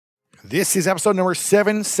This is episode number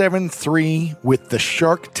 773 with the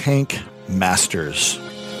Shark Tank Masters.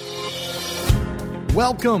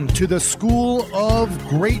 Welcome to the School of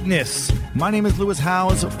Greatness. My name is Lewis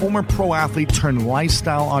Howes, former pro athlete turned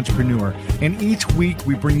lifestyle entrepreneur. And each week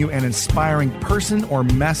we bring you an inspiring person or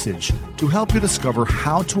message to help you discover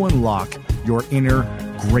how to unlock your inner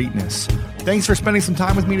greatness. Thanks for spending some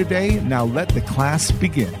time with me today. Now let the class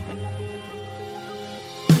begin.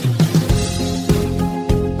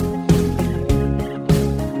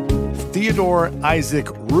 Theodore Isaac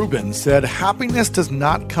Rubin said, "Happiness does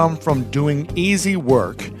not come from doing easy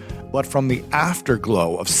work, but from the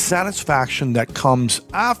afterglow of satisfaction that comes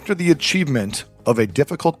after the achievement of a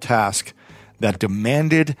difficult task that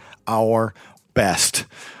demanded our best."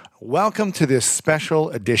 Welcome to this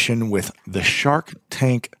special edition with the Shark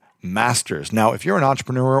Tank Masters. Now, if you're an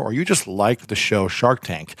entrepreneur or you just like the show Shark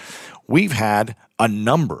Tank, we've had a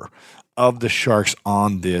number of the sharks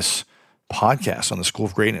on this podcast on the School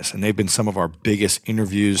of Greatness, and they've been some of our biggest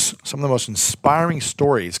interviews. Some of the most inspiring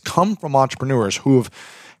stories come from entrepreneurs who have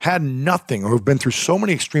had nothing or who've been through so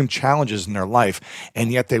many extreme challenges in their life,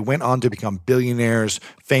 and yet they went on to become billionaires,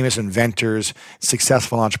 famous inventors,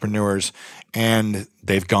 successful entrepreneurs, and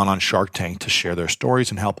they've gone on Shark Tank to share their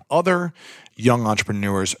stories and help other young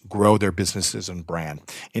entrepreneurs grow their businesses and brand.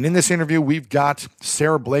 And in this interview, we've got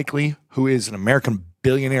Sara Blakely, who is an American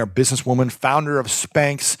billionaire businesswoman, founder of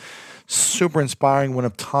Spanx, super inspiring, one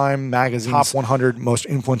of Time Magazine's top 100 most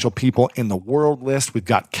influential people in the world list. We've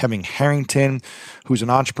got Kevin Harrington, who's an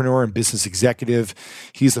entrepreneur and business executive.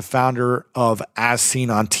 He's the founder of As Seen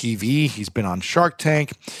on TV. He's been on Shark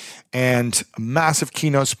Tank and a massive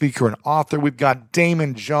keynote speaker and author. We've got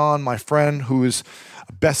Daymond John, my friend, who is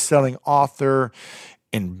a best-selling author,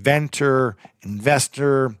 inventor,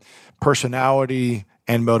 investor, personality,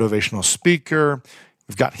 and motivational speaker.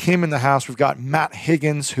 We've got him in the house. We've got Matt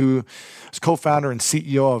Higgins, who is co-founder and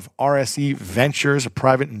CEO of RSE Ventures, a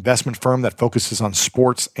private investment firm that focuses on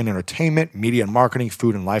sports and entertainment, media and marketing,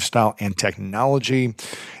 food and lifestyle, and technology.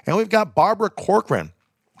 And we've got Barbara Corcoran,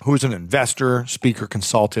 who is an investor, speaker,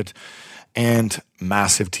 consultant, and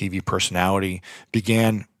massive TV personality.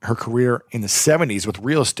 Began her career in the 70s with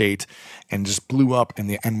real estate and just blew up in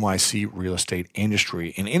the NYC real estate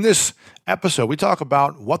industry. And in this episode, we talk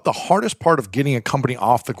about what the hardest part of getting a company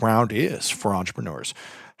off the ground is for entrepreneurs,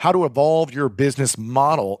 how to evolve your business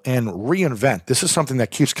model and reinvent. This is something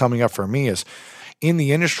that keeps coming up for me is in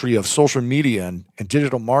the industry of social media and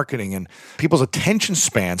digital marketing and people's attention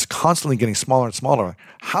spans constantly getting smaller and smaller.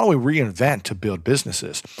 How do we reinvent to build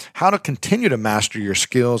businesses? How to continue to master your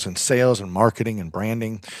skills in sales and marketing and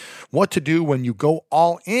branding? What to do when you go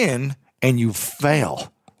all in and you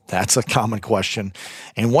fail? That's a common question.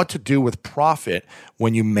 And what to do with profit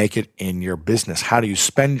when you make it in your business? How do you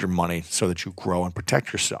spend your money so that you grow and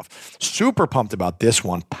protect yourself? Super pumped about this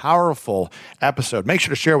one. Powerful episode. Make sure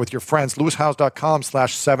to share with your friends.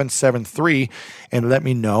 LewisHowes.com/773 and let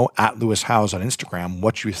me know at LewisHowes on Instagram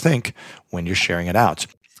what you think when you're sharing it out.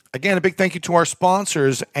 Again, a big thank you to our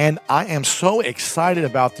sponsors. And I am so excited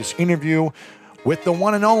about this interview with the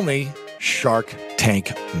one and only Shark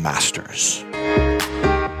Tank Masters.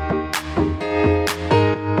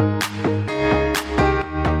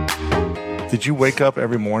 Did you wake up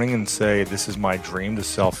every morning and say, this is my dream to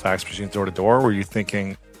sell fax machines door to door? Or were you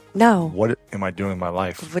thinking, no, what am I doing in my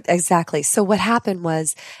life? Exactly. So what happened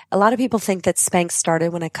was a lot of people think that Spanx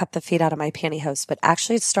started when I cut the feet out of my pantyhose, but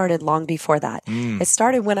actually it started long before that. It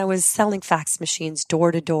started when I was selling fax machines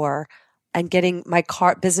door to door and getting my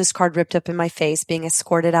business card ripped up in my face, being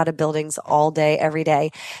escorted out of buildings all day, every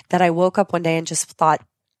day, that I woke up one day and just thought,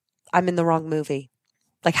 I'm in the wrong movie.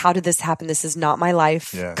 Like, how did this happen? This is not my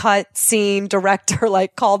life. Yeah. Cut, scene, director,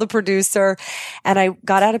 call the producer. And I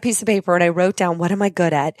got out a piece of paper and I wrote down, what am I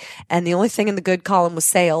good at? And the only thing in the good column was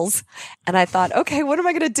sales. And I thought, okay, what am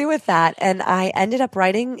I going to do with that? And I ended up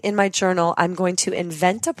writing in my journal, I'm going to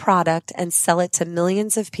invent a product and sell it to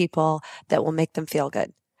millions of people that will make them feel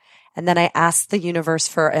good. And then I asked the universe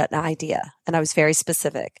for an idea, and I was very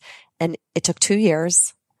specific. And it took 2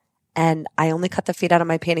 years, and I only cut the feet out of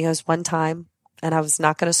my pantyhose one time. And I was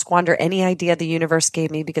not going to squander any idea the universe gave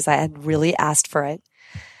me because I had really asked for it.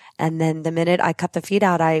 And then the minute I cut the feet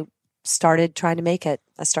out, I started trying to make it.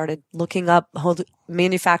 I started looking up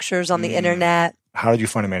manufacturers on the internet. How did you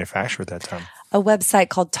find a manufacturer at that time? A website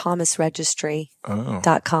called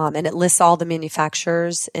thomasregistry.com. And it lists all the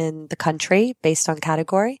manufacturers in the country based on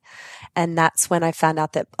category. And that's when I found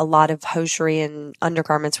out that a lot of hosiery and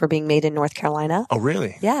undergarments were being made in North Carolina. Oh,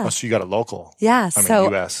 really? Yeah. Oh, so you got it local. Yeah.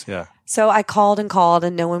 U.S., yeah. So I called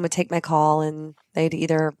and no one would take my call. And They'd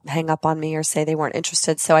either hang up on me or say they weren't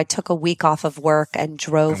interested. So I took a week off of work and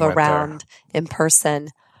drove And went around in person.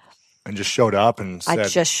 And just showed up and said, I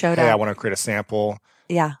just showed hey, up. I want to create a sample.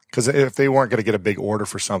 Yeah. Because if they weren't going to get a big order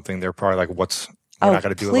for something, they're probably like, we're not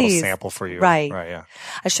going to do a little sample for you. Right. Yeah.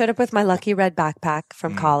 I showed up with my lucky red backpack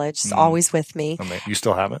from college. It's always with me. You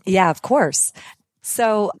still have it? Yeah, of course.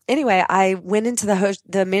 So anyway, I went into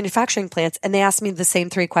the manufacturing plants and they asked me the same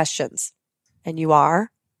 3 questions. And you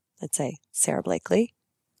are, let's say, Sara Blakely,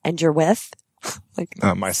 and you're with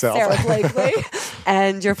myself, Sara Blakely,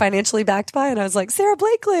 and you're financially backed by, and I was like, Sara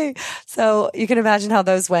Blakely. So you can imagine how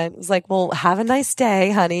those went. It was like, well, have a nice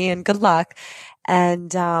day, honey, and good luck.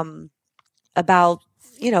 And, about,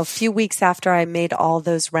 a few weeks after I made all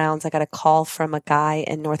those rounds, I got a call from a guy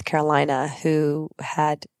in North Carolina who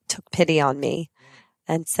took pity on me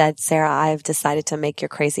and said, Sara, I've decided to make your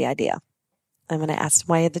crazy idea. And when I asked him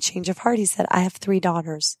why he had the change of heart, he said, I have 3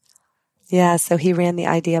 daughters. Yeah. So he ran the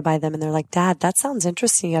idea by them and they're like, Dad, that sounds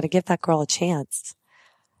interesting. You got to give that girl a chance.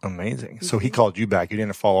 Amazing. So he called you back. You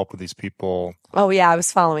didn't follow up with these people. Oh yeah. I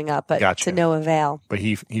was following up, but Gotcha. to no avail. But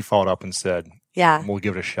he followed up and said, yeah, we'll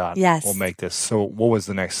give it a shot. Yes. We'll make this. So what was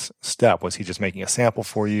the next step? Was he just making a sample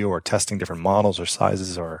for you or testing different models or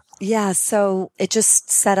sizes or? Yeah. So it just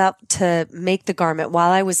set up to make the garment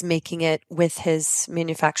while I was making it with his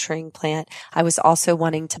manufacturing plant. I was also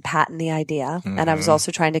wanting to patent the idea and I was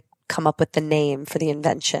also trying to come up with the name for the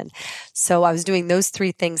invention. So I was doing those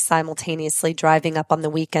 3 things simultaneously, driving up on the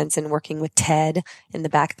weekends and working with Ted in the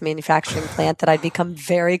back of the manufacturing plant that I'd become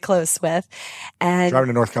very close with. And driving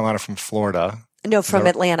to North Carolina from Florida. No, from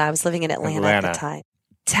Atlanta. I was living in Atlanta at the time.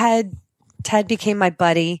 Ted became my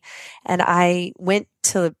buddy and I went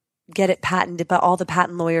to get it patented, but all the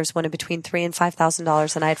patent lawyers wanted between $3,000 and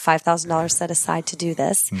 $5,000 and I had $5,000 set aside to do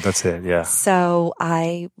this. That's it. Yeah. So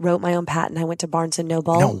I wrote my own patent. I went to Barnes and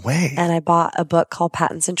Noble. No way. And I bought a book called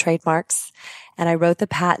Patents and Trademarks and I wrote the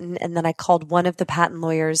patent and then I called one of the patent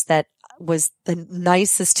lawyers that was the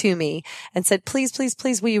nicest to me and said, please, please,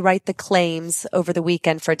 please, will you write the claims over the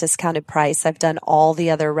weekend for a discounted price? I've done all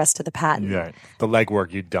the other rest of the patent. Yeah. The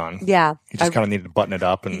legwork you'd done. Yeah. You just kind of needed to button it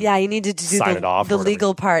up and you needed to do the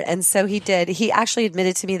legal part. And so he did. He actually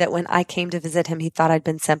admitted to me that when I came to visit him, he thought I'd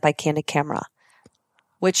been sent by Candid Camera,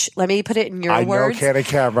 which let me put it in your words. I know Candid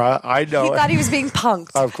Camera. I know. He thought he was being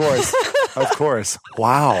punked. Of course. Of course.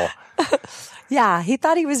 Wow. Yeah, he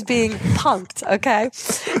thought he was being punked, okay?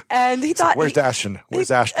 And he thought... Where's Ashton? Where's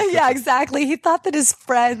Ashton? Yeah, exactly. He thought that his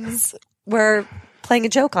friends were playing a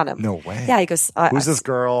joke on him. No way. Yeah, he goes... Who's this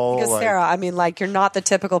girl? He goes, Sara, I mean, you're not the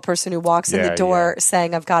typical person who walks in the door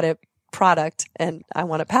saying, I've got a product and I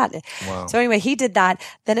want to patent it. Wow. So anyway, he did that.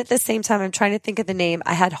 Then at the same time, I'm trying to think of the name.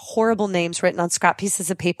 I had horrible names written on scrap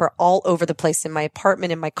pieces of paper all over the place in my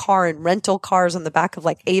apartment, in my car, in rental cars on the back of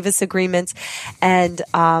Avis agreements. And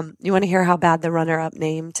you want to hear how bad the runner-up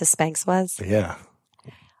name to Spanx was? Yeah.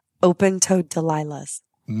 Open-toed Delilahs.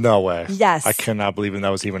 No way. Yes. I cannot believe that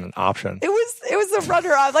was even an option. It was a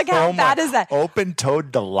runner-up. How bad is that?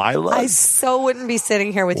 Open-toed Delilah? I so wouldn't be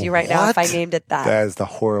sitting here with you right now if I named it that. That is the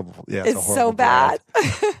horrible. Yeah, it's so bad.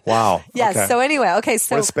 Wow. Yes. Okay. So anyway, what does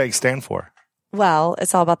Spanx stand for? Well,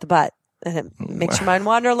 it's all about the butt. And it makes your mind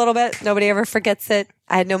wander a little bit. Nobody ever forgets it.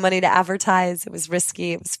 I had no money to advertise. It was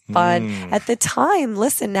risky. It was fun. At the time,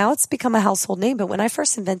 listen, now it's become a household name. But when I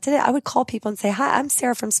first invented it, I would call people and say, hi, I'm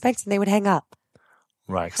Sara from Spanx. And they would hang up.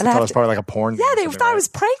 Right. Because I thought it was probably like a porn. Yeah, they thought I was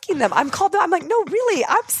pranking them. I'm like, no, really,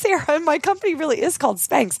 I'm Sara. And my company really is called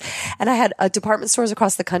Spanx. And I had department stores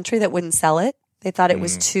across the country that wouldn't sell it. They thought it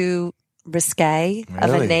was too risque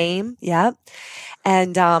of a name. Yeah.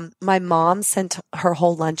 And my mom sent her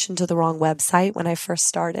whole luncheon to the wrong website when I first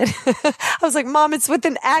started. I was like, Mom, it's with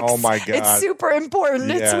an X. Oh my God. It's super important.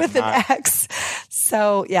 Yeah, it's with an X.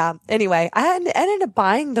 So yeah. Anyway, I ended up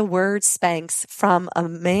buying the word Spanx from a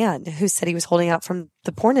man who said he was holding out from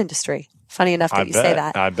the porn industry. Funny enough that you say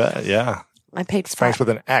that. I bet. Yeah. I paid for Spanx with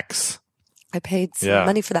an X. I paid some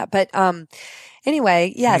money for that. But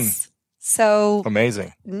anyway, yes. So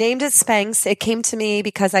amazing. Named it Spanx. It came to me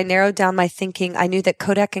because I narrowed down my thinking. I knew that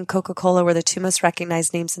Kodak and Coca-Cola were the 2 most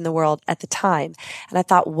recognized names in the world at the time. And I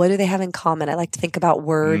thought, what do they have in common? I like to think about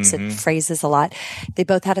words and phrases a lot. They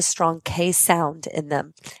both had a strong K sound in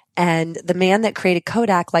them. And the man that created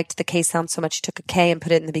Kodak liked the K sound so much he took a K and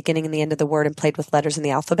put it in the beginning and the end of the word and played with letters in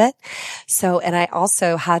the alphabet. So, and I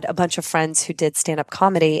also had a bunch of friends who did stand-up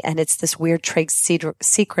comedy, and it's this weird trade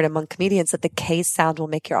secret among comedians that the K sound will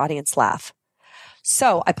make your audience laugh.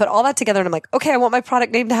 So I put all that together and I'm like, okay, I want my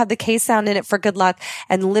product name to have the K sound in it for good luck.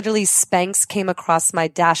 And literally Spanx came across my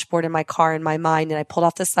dashboard in my car in my mind, and I pulled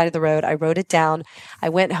off the side of the road. I wrote it down. I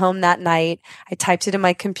went home that night. I typed it in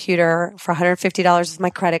my computer for $150 with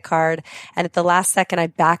my credit card. And at the last second, I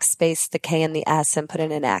backspaced the K and the S and put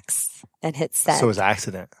in an X and hit send. So it was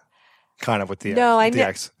accident. Kind of with the You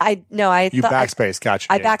backspaced, gotcha.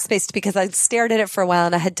 I backspaced because I stared at it for a while,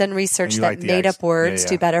 and I had done research that made up words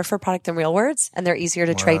do better for product than real words, and they're easier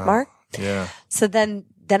to trademark. Yeah. So then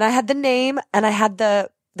I had the name, and I had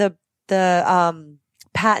the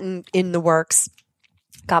patent in the works,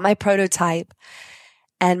 got my prototype,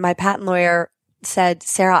 and my patent lawyer said,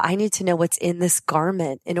 Sarah, I need to know what's in this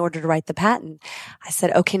garment in order to write the patent. I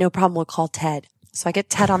said, okay, no problem. We'll call Ted. So I get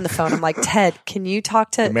Ted on the phone. I'm like, Ted, can you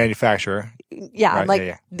talk to the manufacturer? Yeah. Right, I'm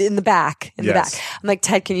like, in the back. I'm like,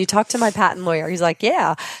 Ted, can you talk to my patent lawyer? He's like,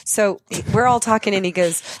 yeah. So we're all talking, and I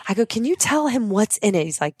go, can you tell him what's in it?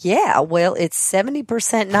 He's like, yeah, well, it's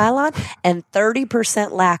 70% nylon and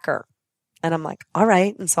 30% lacquer. And I'm like, all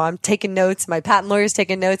right. And so I'm taking notes. My patent lawyer's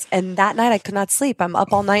taking notes. And that night I could not sleep. I'm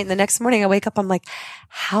up all night. And the next morning I wake up. I'm like,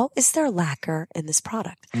 how is there lacquer in this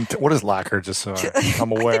product? What is lacquer? Just so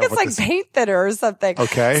I'm aware. I think it's like paint thinner or something.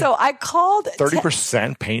 Okay. So I called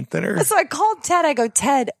 30% paint thinner. So I called Ted. I go,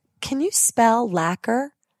 Ted, can you spell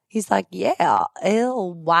lacquer? He's like, yeah,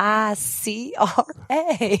 Lycra.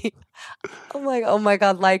 I'm like, oh my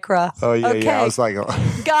God, Lycra. Oh yeah, okay. yeah. I was like,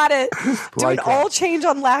 got it. Do an all change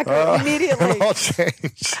on lacquer immediately. All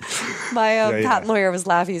change. My patent lawyer was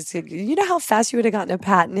laughing. He said, you know how fast you would have gotten a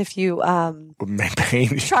patent if you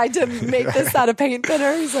tried to make this out of paint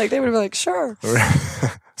thinner? He's like, they would have been like, sure.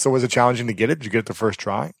 So was it challenging to get it? Did you get it the first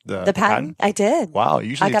try? The patent? I did. Wow.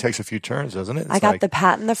 Usually it takes a few turns, doesn't it? I got the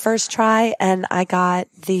patent the first try, and I got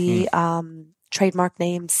the trademark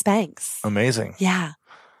name Spanx. Amazing. Yeah.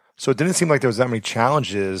 So it didn't seem like there was that many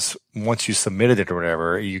challenges once you submitted it or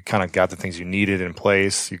whatever. You kind of got the things you needed in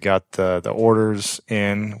place. You got the orders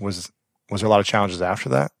in. Was there a lot of challenges after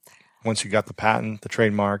that? Once you got the patent, the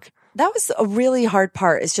trademark? That was a really hard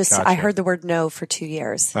part. It's just, Gotcha. I heard the word no for 2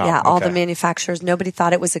 years. Oh, yeah. All the manufacturers, nobody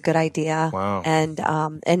thought it was a good idea. Wow.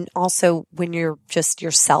 And also when you're just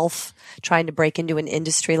yourself trying to break into an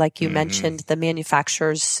industry, like you mentioned, the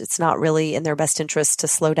manufacturers, it's not really in their best interest to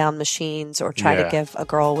slow down machines or try to give a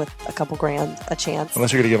girl with a couple grand a chance.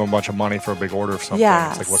 Unless you're going to give them a bunch of money for a big order or something.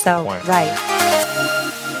 Yeah. It's like, what's the point? Right.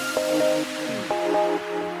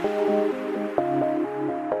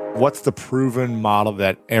 What's the proven model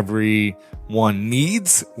that everyone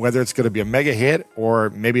needs, whether it's going to be a mega hit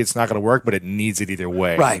or maybe it's not going to work, but it needs it either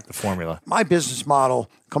way? Right. The formula. My business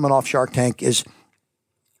model coming off Shark Tank is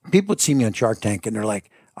people would see me on Shark Tank and they're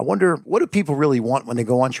like, I wonder, what do people really want when they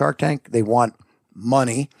go on Shark Tank? They want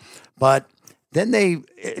money, but then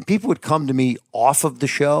people would come to me off of the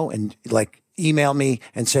show and like email me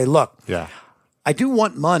and say, look, I do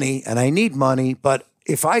want money and I need money, but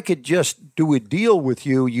if I could just do a deal with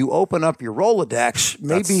you, you open up your Rolodex,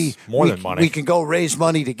 maybe we can go raise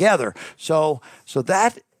money together. So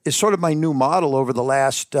that is sort of my new model over the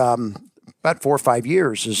last about 4 or 5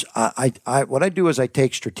 years. Is what I do is I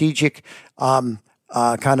take strategic advisory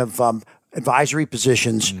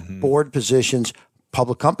positions, board positions,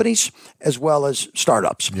 public companies as well as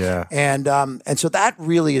startups. Yeah. And so that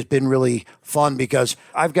really has been really fun because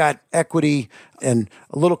I've got equity in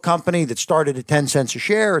a little company that started at 10 cents a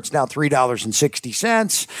share. It's now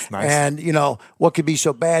 $3.60. Nice. And, what could be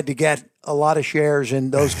so bad to get a lot of shares in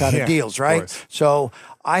those kind of deals, right? So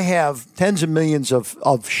I have tens of millions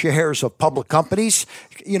of shares of public companies.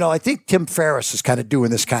 I think Tim Ferriss is kind of doing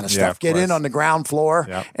this kind of stuff. Get in on the ground floor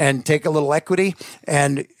and take a little equity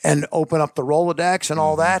and open up the Rolodex and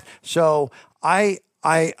all that. So I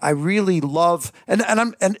really love, and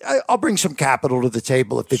I'll bring some capital to the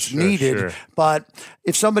table if it's needed. Sure. But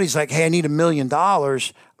if somebody's like, hey, I need $1 million,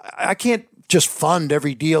 I can't just fund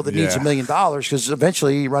every deal that needs $1 million because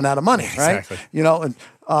eventually you run out of money, right? Exactly.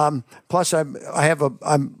 And plus I'm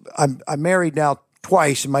married now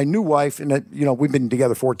twice, and my new wife, and we've been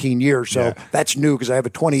together 14 years, so that's new because I have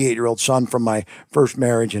a 28-year-old son from my first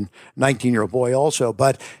marriage and 19-year-old boy also.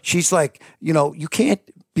 But she's like, you can't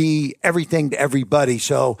be everything to everybody,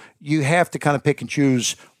 so you have to kind of pick and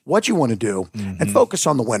choose what you want to do and focus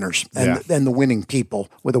on the winners and the winning people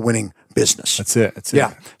with a winning business. That's it.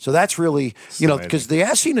 Yeah. So that's really, because the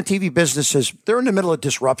As-Seen on TV businesses, they're in the middle of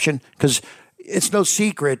disruption because it's no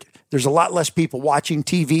secret. There's a lot less people watching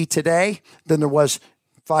TV today than there was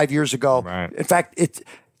 5 years ago. Right. In fact, it's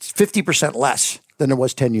 50% less than there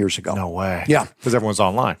was 10 years ago. No way. Yeah. Because everyone's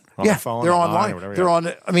online. On Yeah, the phone, they're online. or whatever. They're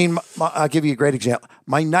on. I mean, I'll give you a great example.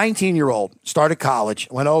 My 19-year-old started college,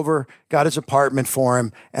 went over, got his apartment for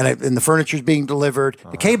him, and the furniture's being delivered.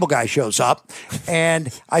 The cable guy shows up, and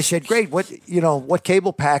I said, "Great, what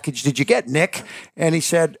cable package did you get, Nick?" And he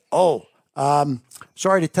said, "Oh,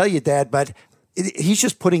 sorry to tell you, Dad, but." He's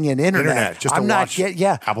just putting in internet. Just I'm to not watch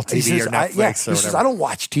Apple TV or Netflix or He whatever. says, I don't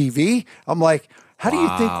watch TV. I'm like, how do you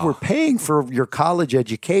think we're paying for your college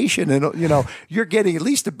education? And, you're getting at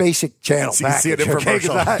least a basic channel So you see package. an Okay? 'Cause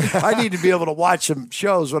infomercial. I need to be able to watch some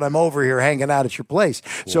shows when I'm over here hanging out at your place.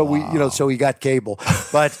 So so he got cable.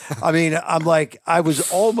 But, I mean, I'm like,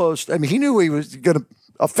 he knew he was going to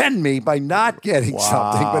offend me by not getting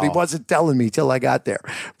something, but he wasn't telling me till I got there.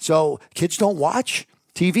 So kids don't watch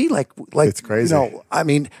TV like it's crazy. I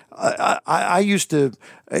mean, I used to,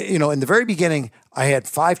 in the very beginning, I had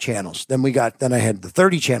 5 channels. Then I had the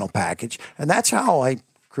 30 channel package, and that's how I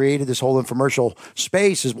created this whole infomercial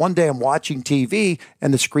space. Is one day I'm watching TV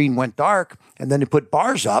and the screen went dark, and then they put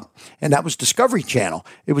bars up, and that was Discovery Channel.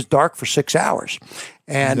 It was dark for 6 hours,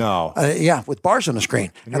 and with bars on the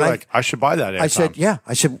screen. And you're like, I should buy that. I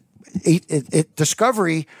said,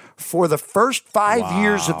 Discovery, for the first 5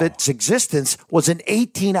 years of its existence, was an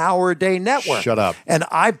 18-hour-a-day network. Shut up. And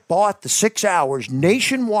I bought the 6 hours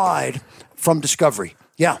nationwide from Discovery.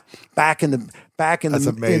 Yeah, back in the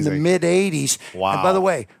mid '80s. Wow. And by the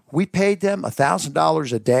way, we paid them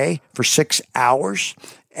 $1,000 a day for 6 hours,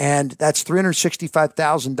 and that's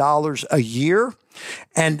 $365,000 a year.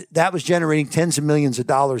 And that was generating tens of millions of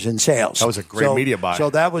dollars in sales. That was a great media buy. So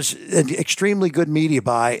that was an extremely good media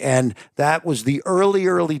buy, and that was the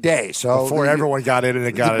early days. So before everyone got in and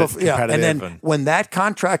it got competitive. And then when that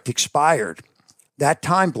contract expired, that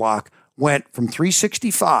time block went from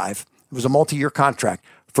 365. It was a multi-year contract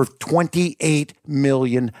for $28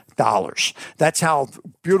 million. That's how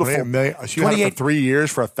beautiful. $28 million. So you had it for 3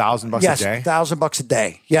 years for $1,000 a day? Yes, $1,000 a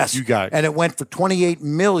day. Yes. You got it. And it went for $28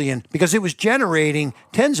 million because it was generating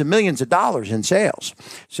tens of millions of dollars in sales.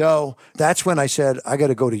 So that's when I said, I got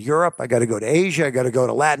to go to Europe. I got to go to Asia. I got to go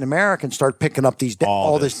to Latin America and start picking up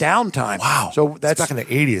all this downtime. Wow. So that's back in the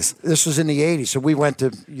 80s. This was in the 80s. So we went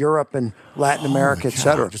to Europe and Latin America, et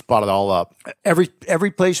cetera. Just bought it all up.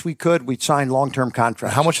 Every place we could, we'd sign long-term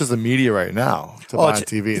contracts. How much is the media right now to buy on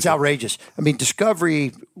TV? It's outrageous. I mean,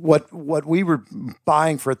 Discovery, what we were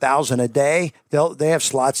buying for $1,000 a day, they have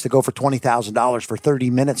slots to go for $20,000 for 30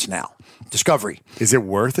 minutes now. Discovery. Is it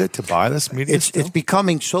worth it to buy this media? It's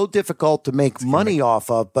becoming so difficult to make money off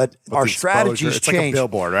of, but our strategies it's change. Like a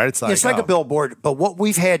billboard, right? It's like a billboard. But what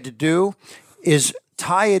we've had to do is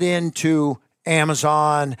tie it into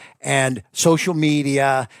Amazon and social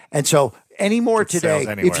media, and so anymore today,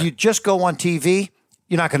 if you just go on TV,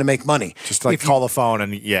 you're not going to make money. Just like call the phone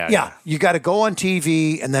and yeah. You got to go on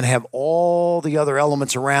TV and then have all the other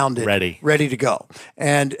elements around it ready to go,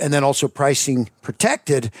 and then also pricing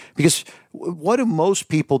protected, because what do most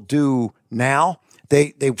people do now?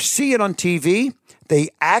 They see it on TV. They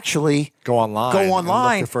actually go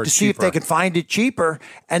online to see if they can find it cheaper.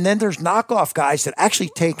 And then there's knockoff guys that actually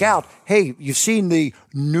take out, hey, you've seen the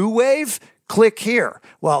new wave? Click here.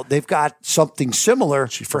 Well, they've got something similar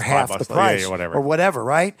for half the price or whatever,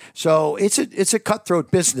 right? So it's a cutthroat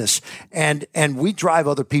business, and we drive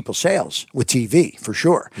other people's sales with TV for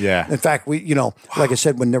sure. Yeah. In fact, like I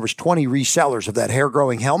said, when there was 20 resellers of that hair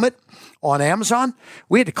growing helmet on Amazon,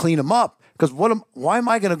 we had to clean them up. Because why am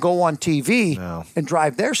I going to go on TV and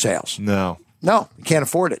drive their sales? No, you can't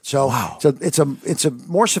afford it. So, it's a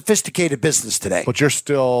more sophisticated business today. But you're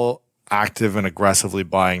still active and aggressively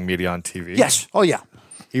buying media on TV. Yes. Oh yeah.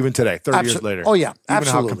 Even today, 30 years later. Oh, yeah. Even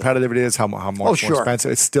absolutely. how competitive it is, how much more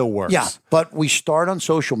expensive, it still works. Yeah, but we start on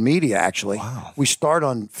social media, actually. Wow. We start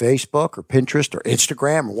on Facebook or Pinterest or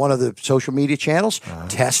Instagram or one of the social media channels,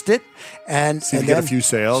 test it, and then get a few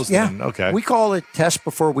sales. Yeah. And okay. We call it test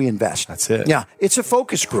before we invest. That's it. Yeah. It's a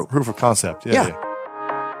focus group. Proof of concept. Yeah.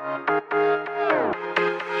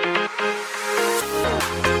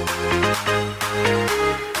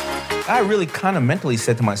 I really kind of mentally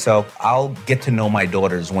said to myself, I'll get to know my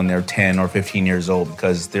daughters when they're 10 or 15 years old,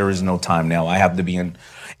 because there is no time now. I have to be in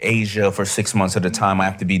Asia for 6 months at a time. I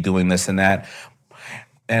have to be doing this and that.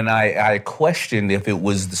 And I questioned if it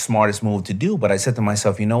was the smartest move to do, but I said to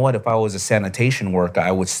myself, you know what? If I was a sanitation worker,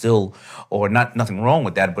 I would still, or nothing wrong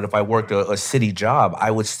with that, but if I worked a city job,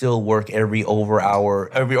 I would still work every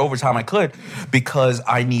overtime I could, because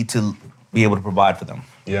I need to be able to provide for them.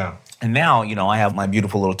 Yeah. And now, I have my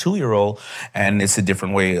beautiful little 2-year-old, and it's a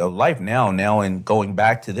different way of life now. Now, in going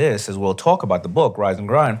back to this, as we'll talk about the book, Rise and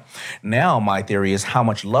Grind, now my theory is how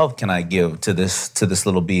much love can I give to this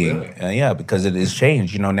little being? Really? Because it has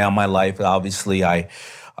changed. Now my life, obviously, I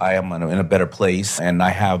am in a better place, and I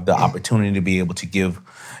have the opportunity to be able to give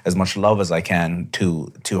as much love as I can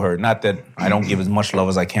to her. Not that I don't give as much love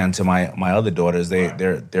as I can to my other daughters.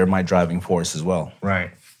 They're my driving force as well. Right.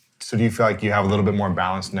 So do you feel like you have a little bit more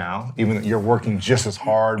balance now? Even though you're working just as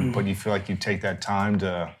hard, but you feel like you take that time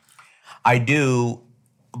to... I do,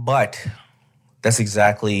 but that's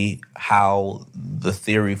exactly how the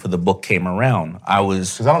theory for the book came around.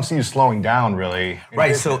 Because I don't see you slowing down, really.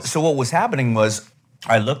 Right, so what was happening was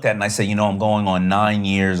I looked at it and I said, I'm going on 9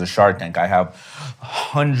 years of Shark Tank. I have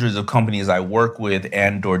hundreds of companies I work with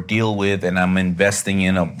and or deal with, and I'm investing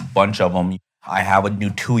in a bunch of them. I have a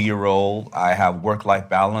new 2-year-old. I have work-life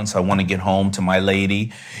balance. I want to get home to my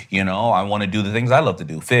lady. I want to do the things I love to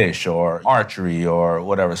do, fish or archery or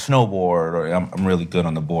whatever, snowboard. Or I'm really good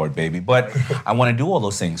on the board, baby. But I want to do all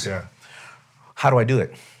those things. Yeah. How do I do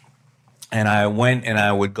it? And I went and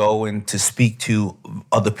I would go in to speak to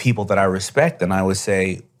other people that I respect, and I would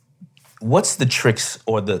say, what's the tricks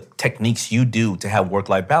or the techniques you do to have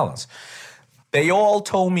work-life balance? They all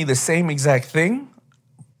told me the same exact thing,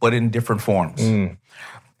 but in different forms. And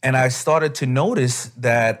I started to notice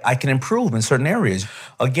that I can improve in certain areas.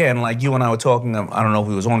 Again, like you and I were talking, I don't know if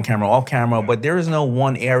it was on camera or off camera, but there is no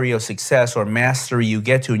one area of success or mastery you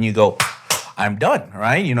get to and you go, I'm done,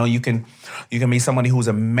 right? You can be somebody who's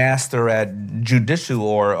a master at jiu-jitsu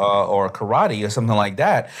or karate or something like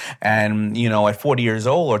that. And, at 40 years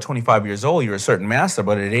old or 25 years old, you're a certain master.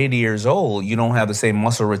 But at 80 years old, you don't have the same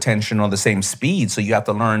muscle retention or the same speed. So you have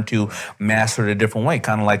to learn to master it a different way.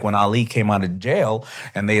 Kind of like when Ali came out of jail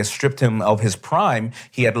and they had stripped him of his prime,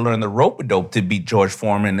 he had to learn the rope-a-dope to beat George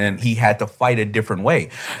Foreman, and he had to fight a different way.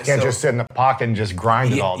 You can't just sit in the pocket and just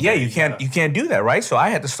grind it all day. Yeah, you can't do that, right? So I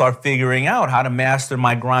had to start figuring out how to master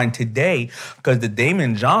my grind today, because the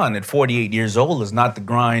Daymond John at 48 years old is not the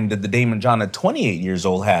grind that the Daymond John at 28 years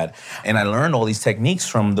old had. And I learned all these techniques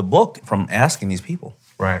from the book, from asking these people.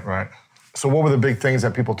 Right. So what were the big things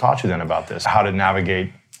that people taught you then about this? How to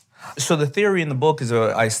navigate? So the theory in the book is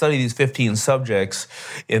I study these 15 subjects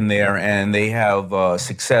in there, and they have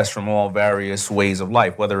success from all various ways of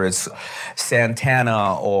life, whether it's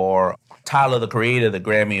Santana or Tyler, the Creator, the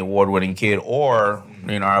Grammy Award-winning kid, or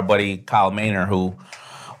our buddy Kyle Maynard, who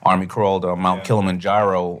Army crawled Mount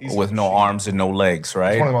Kilimanjaro with no arms and no legs,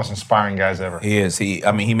 right? He's one of the most inspiring guys ever. He is. He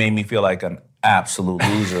made me feel like an absolute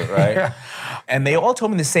loser, right? Yeah. And they all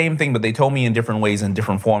told me the same thing, but they told me in different ways and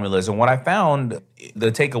different formulas. And what I found,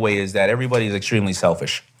 the takeaway is that everybody is extremely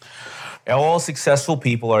selfish. All successful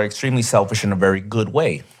people are extremely selfish in a very good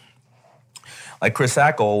way. Like Chris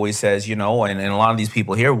Sacco always says, and a lot of these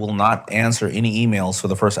people here will not answer any emails for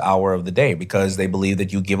the first hour of the day because they believe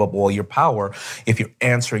that you give up all your power if you're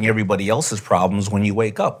answering everybody else's problems when you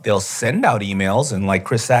wake up. They'll send out emails, and like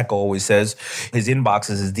Chris Sacco always says, his inbox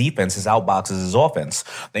is his defense, his outbox is his offense.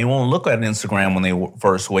 They won't look at Instagram when they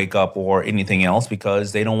first wake up or anything else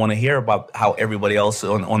because they don't want to hear about how everybody else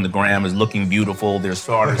on the gram is looking beautiful, they're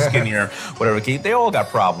shorter, skinnier, whatever. They all got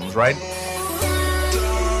problems, right?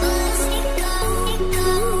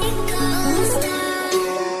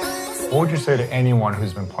 What would you say to anyone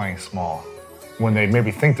who's been playing small? When they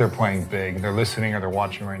maybe think they're playing big, they're listening or they're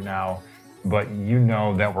watching right now, but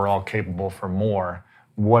that we're all capable for more.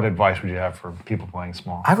 What advice would you have for people playing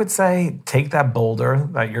small? I would say take that boulder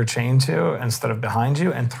that you're chained to instead of behind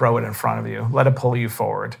you and throw it in front of you. Let it pull you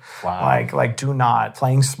forward. Wow. Like do not.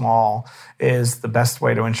 Playing small is the best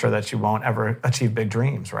way to ensure that you won't ever achieve big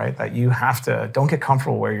dreams, right? That you have to, don't get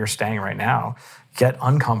comfortable where you're staying right now. Get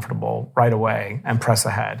uncomfortable right away and press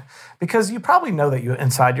ahead. Because you probably know that you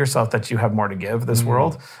inside yourself that you have more to give this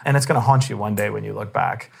world, and it's going to haunt you one day when you look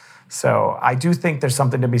back. So I do think there's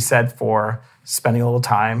something to be said for spending a little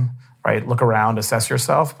time, right? Look around, assess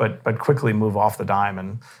yourself, but quickly move off the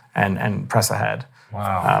dime and press ahead.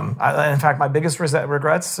 Wow. In fact, my biggest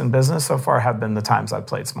regrets in business so far have been the times I've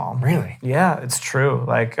played small. Really? Yeah, it's true.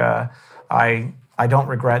 Like I don't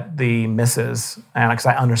regret the misses, and because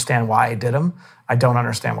I understand why I did them, I don't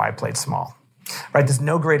understand why I played small. Right? There's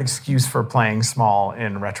no great excuse for playing small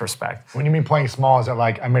in retrospect. When you mean playing small, is it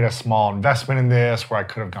like I made a small investment in this where I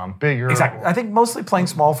could have gone bigger? Exactly. I think mostly playing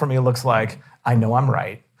small for me looks like I know I'm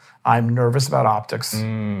right. I'm nervous about optics.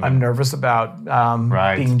 I'm nervous about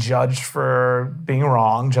being judged for being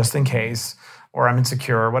wrong just in case, or I'm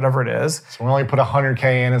insecure, whatever it is. So we only put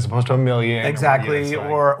 $100K in as opposed to $1 million. Exactly.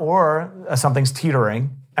 Or something's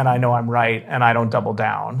teetering. and I know I'm right and I don't double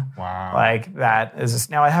down. Wow. Like that is just,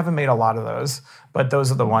 now I haven't made a lot of those, but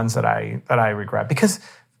those are the ones that I regret because,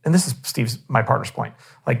 and this is my partner's point.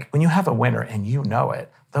 Like when you have a winner and you know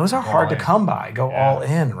it, those are hard to come by. Go all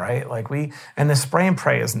in, right? And the spray and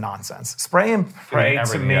pray is nonsense. Spray and pray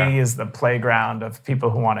to me is the playground of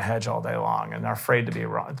people who want to hedge all day long and are afraid to be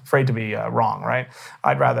wrong, right?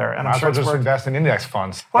 I'd rather, and I'm sure just invest in index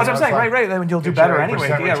funds. Well, that's what I'm saying, right? Then you'll do better anyway.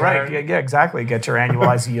 Yeah, right. Yeah, exactly. Get your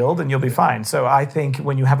annualized yield and you'll be fine. So I think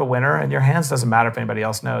when you have a winner in your hands, doesn't matter if anybody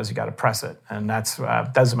else knows, you got to press it, and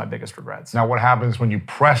those are my biggest regrets. Now, what happens when you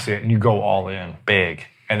press it and you go all in big?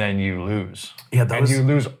 And then you lose. Yeah, and you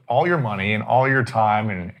lose all your money and all your time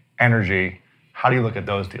and energy. How do you look at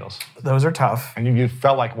those deals? Those are tough. And you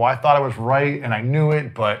felt like, well, I thought I was right and I knew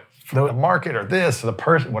it, but the market or this or the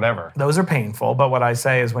person, whatever. Those are painful, but what I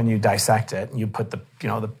say is when you dissect it and you put the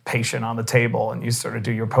patient on the table and you sort of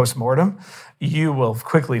do your postmortem, you will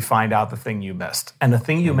quickly find out the thing you missed. And the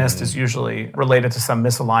thing you missed is usually related to some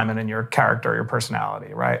misalignment in your character, your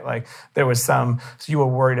personality, right? Like there was so you were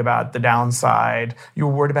worried about the downside. You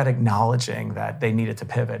were worried about acknowledging that they needed to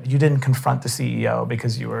pivot. You didn't confront the CEO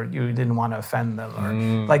because you didn't want to offend them. Or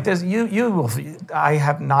like there's I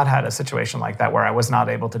have not had a situation like that where I was not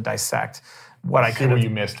able to dissect what I could have,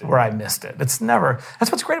 where I missed it. It's never.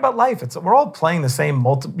 That's what's great about life. We're all playing the same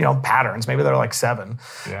patterns. Maybe there are like 7,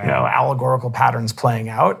 allegorical patterns playing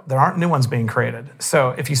out. There aren't new ones being created.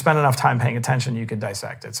 So if you spend enough time paying attention, you can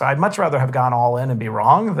dissect it. So I'd much rather have gone all in and be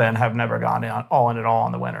wrong than have never gone all in at all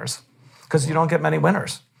on the winners, because you don't get many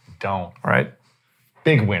winners. Don't. Right.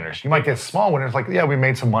 Big winners. You might get small winners. Like we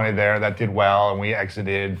made some money there that did well and we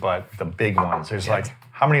exited, but the big ones. There's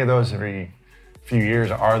how many of those every few years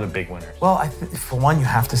are the big winners? Well, for one, you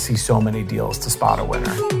have to see so many deals to spot a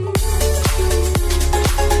winner.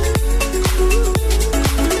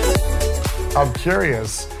 I'm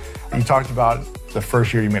curious. You talked about the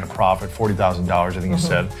first year you made a profit, $40,000, I think you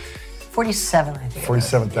said. 47, I think.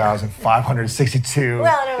 47,562.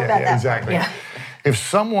 Well, I don't know about that. Exactly. Yeah. If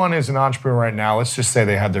someone is an entrepreneur right now, let's just say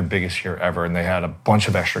they had their biggest year ever and they had a bunch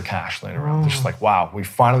of extra cash laying around. They're just like, wow, we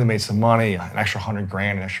finally made some money, an extra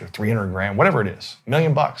 $100,000, an extra $300,000, whatever it is, $1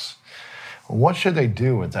 million. What should they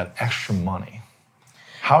do with that extra money?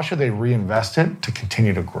 How should they reinvest it to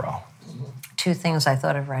continue to grow? 2 things I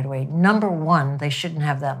thought of right away. Number 1, they shouldn't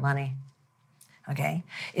have that money. Okay?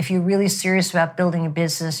 If you're really serious about building a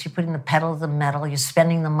business, you're putting the pedal to the metal, you're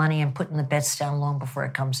spending the money and putting the bets down long before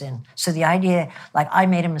it comes in. So the idea, like I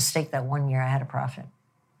made a mistake that one year I had a profit.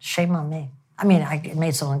 Shame on me. I mean, I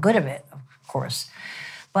made something good of it, of course.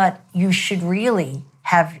 But you should really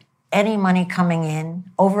have any money coming in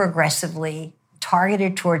over-aggressively,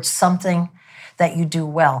 targeted towards something that you do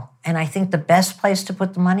well. And I think the best place to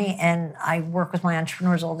put the money, and I work with my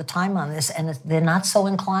entrepreneurs all the time on this, and they're not so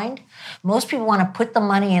inclined. Most people want to put the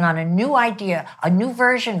money in on a new idea, a new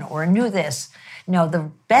version, or a new this. No,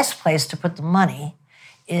 the best place to put the money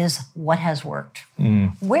is what has worked.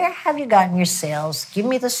 Where have you gotten your sales? Give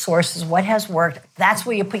me the sources, what has worked. That's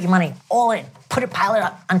where you put your money all in. Pile it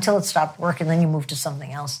up until it stopped working, then you move to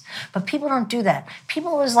something else. But people don't do that.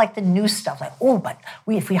 People always like the new stuff, like,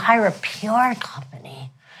 if we hire a PR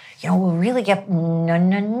company, we'll really get,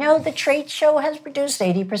 no, the trade show has produced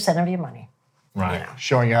 80% of your money. Right.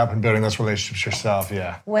 Showing up and building those relationships yourself,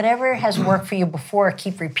 Whatever has worked for you before,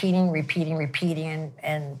 keep repeating.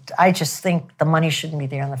 And I just think the money shouldn't be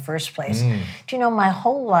there in the first place. Do you know, my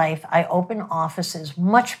whole life, I opened offices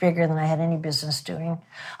much bigger than I had any business doing.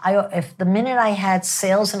 If the minute I had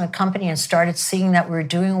sales in a company and started seeing that we were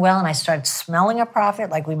doing well and I started smelling a profit,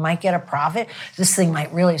 like we might get a profit, this thing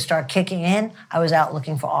might really start kicking in, I was out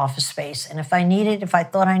looking for office space. And if I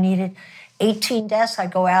thought I needed 18 desks,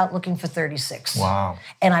 I'd go out looking for 36. Wow.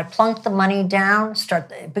 And I plunked the money down,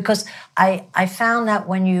 because I found that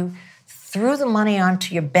when you threw the money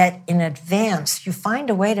onto your bet in advance, you find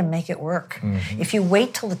a way to make it work. If you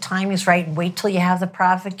wait till the time is right and wait till you have the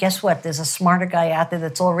profit, guess what? There's a smarter guy out there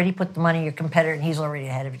that's already put the money in your competitor and he's already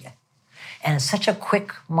ahead of you. And it's such a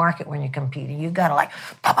quick market when you're competing. You gotta like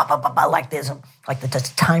there's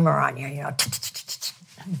the timer on you,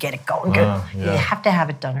 get it going. You have to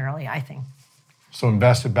have it done early, I think. So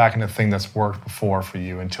invest it back in the thing that's worked before for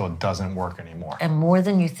you until it doesn't work anymore. And more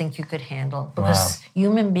than you think you could handle. Because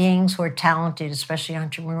human beings who are talented, especially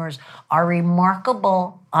entrepreneurs, are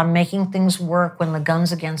remarkable on making things work when the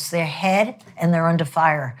gun's against their head and they're under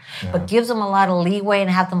fire. But give them a lot of leeway and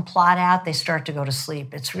have them plot out, they start to go to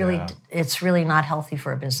sleep. It's really not healthy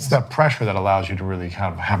for a business. It's that pressure that allows you to really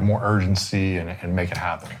kind of have more urgency and make it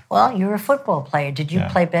happen. Well, you're a football player. Did you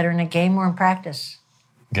play better in a game or in practice?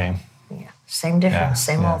 Game. Yeah, same difference,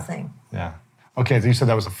 same old thing. Yeah. Okay, so you said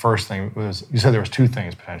that was the first thing. You said there was two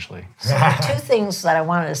things potentially. So the two things that I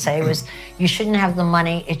wanted to say was you shouldn't have the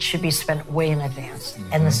money. It should be spent way in advance. Mm-hmm.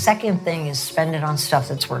 And the second thing is spend it on stuff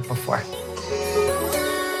that's worked before.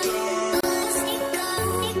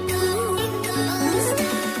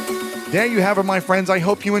 There you have it, my friends. I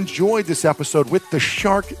hope you enjoyed this episode with the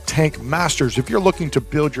Shark Tank Masters. If you're looking to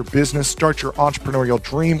build your business, start your entrepreneurial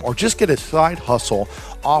dream, or just get a side hustle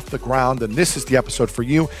off the ground, then this is the episode for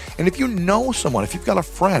you. And if you know someone, if you've got a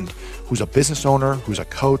friend who's a business owner, who's a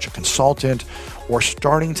coach, a consultant, or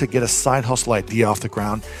starting to get a side hustle idea off the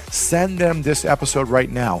ground, send them this episode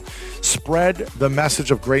right now. Spread the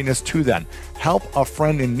message of greatness to them. Help a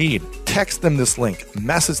friend in need. Text them this link.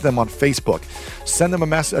 Message them on Facebook. Send them a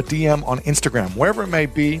DM on Instagram. Wherever it may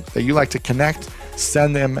be that you like to connect,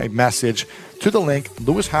 send them a message to the link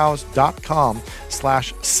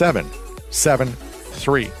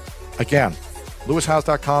lewishowes.com/773. Again,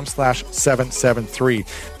 lewishowes.com/773.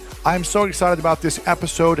 I'm so excited about this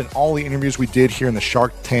episode and all the interviews we did here in the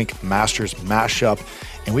Shark Tank Masters mashup.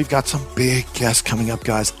 And we've got some big guests coming up,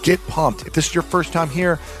 guys. Get pumped. If this is your first time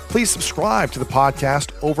here, please subscribe to the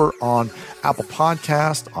podcast over on Apple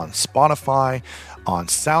Podcasts, on Spotify, on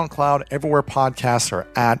SoundCloud, everywhere podcasts are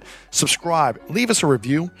at. Subscribe. Leave us a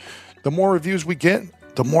review. The more reviews we get,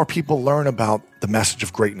 the more people learn about the message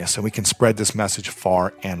of greatness, and we can spread this message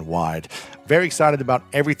far and wide. Very excited about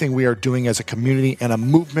everything we are doing as a community and a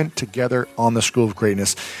movement together on the School of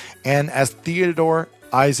Greatness. And as Theodore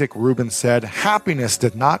Isaac Rubin said, happiness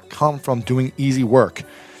did not come from doing easy work,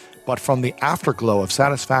 but from the afterglow of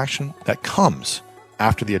satisfaction that comes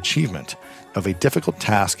after the achievement of a difficult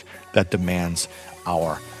task that demands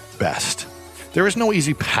our best. There is no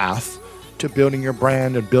easy path to building your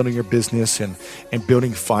brand and building your business and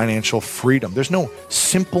building financial freedom. There's no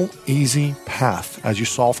simple, easy path, as you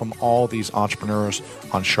saw from all these entrepreneurs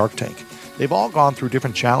on Shark Tank. They've all gone through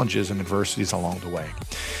different challenges and adversities along the way.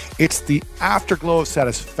 It's the afterglow of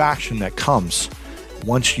satisfaction that comes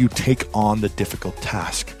once you take on the difficult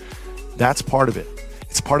task. That's part of it.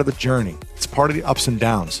 It's part of the journey. It's part of the ups and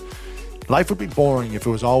downs. Life would be boring if it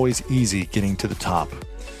was always easy getting to the top.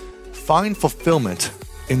 Find fulfillment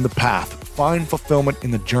in the path. Find fulfillment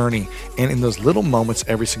in the journey and in those little moments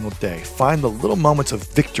every single day. Find the little moments of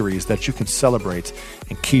victories that you can celebrate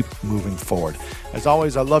and keep moving forward. As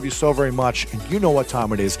always, I love you so very much, and you know what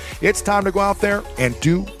time it is. It's time to go out there and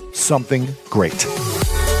do something great.